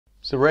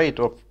The rate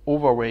of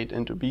overweight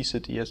and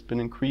obesity has been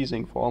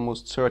increasing for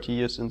almost 30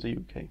 years in the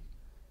UK.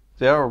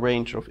 There are a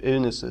range of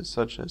illnesses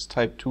such as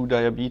type 2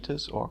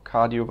 diabetes or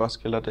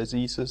cardiovascular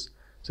diseases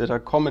that are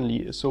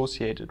commonly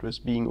associated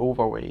with being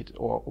overweight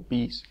or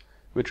obese,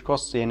 which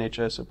costs the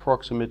NHS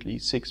approximately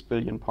 £6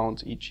 billion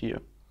each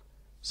year.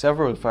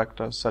 Several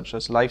factors such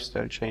as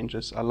lifestyle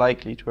changes are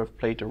likely to have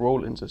played a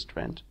role in this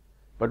trend,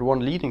 but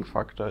one leading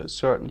factor is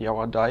certainly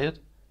our diet,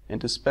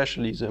 and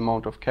especially the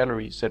amount of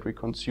calories that we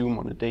consume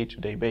on a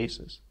day-to-day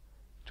basis.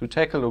 To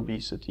tackle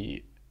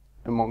obesity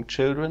among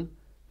children,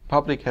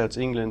 Public Health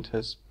England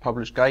has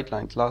published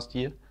guidelines last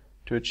year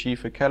to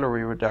achieve a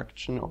calorie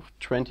reduction of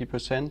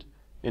 20%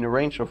 in a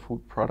range of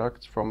food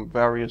products from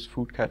various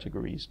food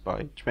categories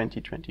by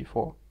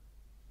 2024.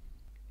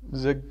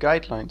 The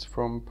guidelines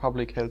from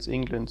Public Health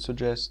England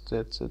suggest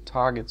that the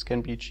targets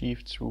can be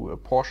achieved through a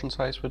portion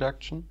size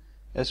reduction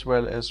as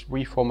well as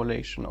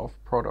reformulation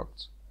of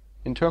products.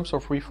 In terms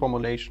of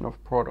reformulation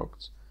of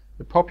products,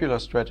 a popular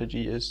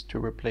strategy is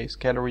to replace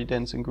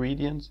calorie-dense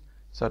ingredients,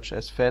 such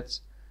as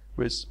fats,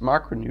 with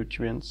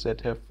macronutrients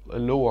that have a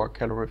lower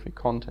calorific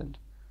content.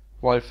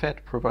 While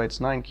fat provides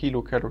 9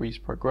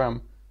 kilocalories per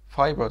gram,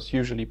 fibers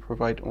usually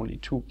provide only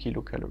 2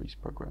 kilocalories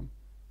per gram.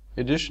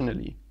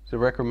 Additionally, the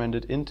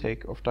recommended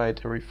intake of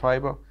dietary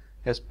fiber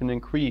has been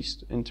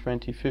increased in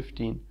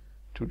 2015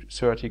 to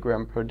 30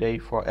 grams per day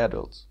for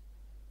adults.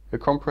 A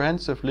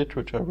comprehensive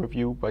literature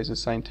review by the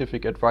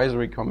Scientific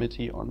Advisory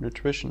Committee on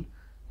Nutrition,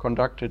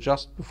 conducted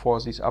just before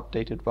these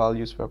updated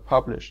values were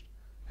published,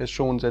 has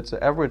shown that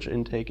the average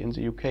intake in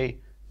the UK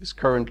is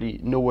currently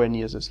nowhere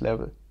near this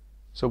level.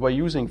 So by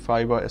using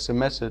fiber as a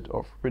method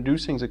of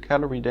reducing the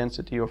calorie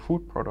density of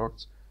food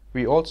products,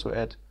 we also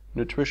add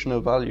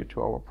nutritional value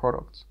to our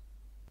products.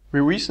 We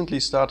recently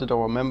started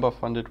our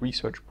member-funded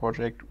research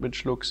project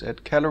which looks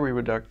at calorie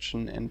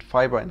reduction and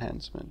fiber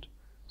enhancement.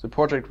 The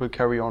project will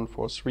carry on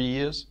for 3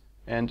 years,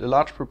 and a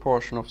large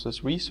proportion of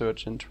this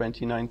research in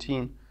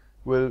 2019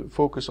 will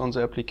focus on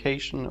the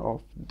application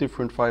of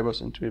different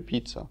fibers into a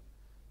pizza.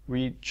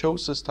 We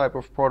chose this type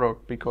of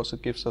product because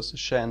it gives us a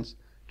chance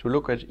to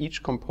look at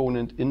each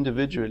component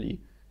individually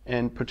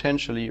and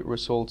potentially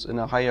results in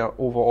a higher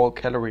overall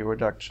calorie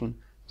reduction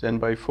than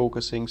by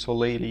focusing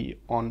solely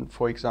on,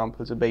 for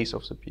example, the base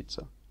of the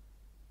pizza.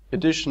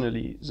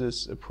 Additionally,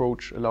 this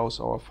approach allows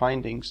our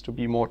findings to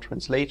be more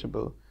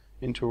translatable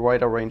into a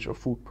wider range of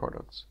food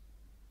products.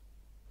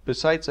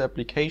 Besides the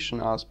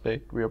application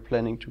aspect, we are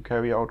planning to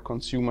carry out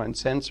consumer and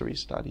sensory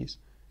studies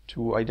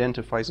to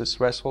identify the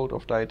threshold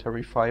of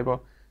dietary fiber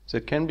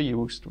that can be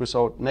used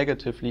without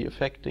negatively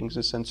affecting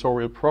the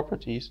sensorial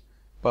properties,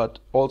 but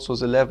also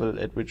the level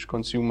at which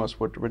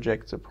consumers would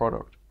reject the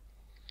product.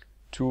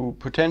 To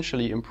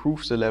potentially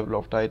improve the level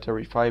of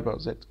dietary fiber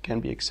that can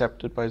be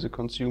accepted by the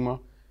consumer,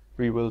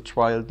 we will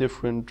trial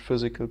different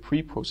physical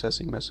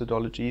pre-processing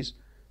methodologies,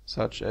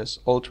 such as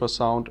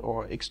ultrasound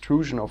or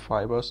extrusion of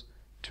fibers,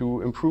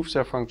 to improve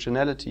their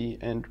functionality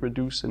and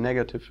reduce the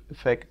negative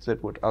effects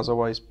that would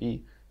otherwise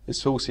be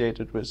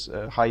associated with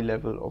a high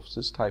level of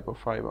this type of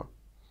fiber.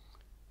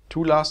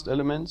 Two last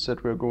elements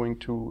that we're going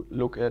to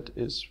look at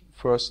is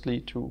firstly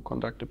to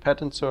conduct a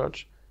patent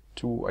search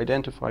to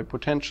identify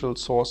potential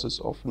sources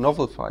of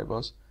novel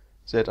fibers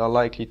that are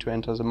likely to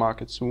enter the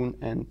market soon,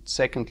 and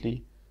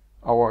secondly,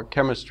 our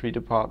chemistry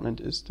department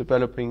is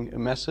developing a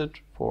method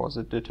for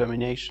the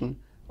determination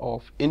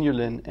of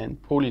inulin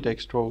and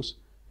polydextrose,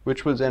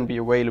 which will then be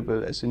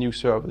available as a new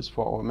service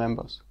for our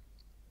members.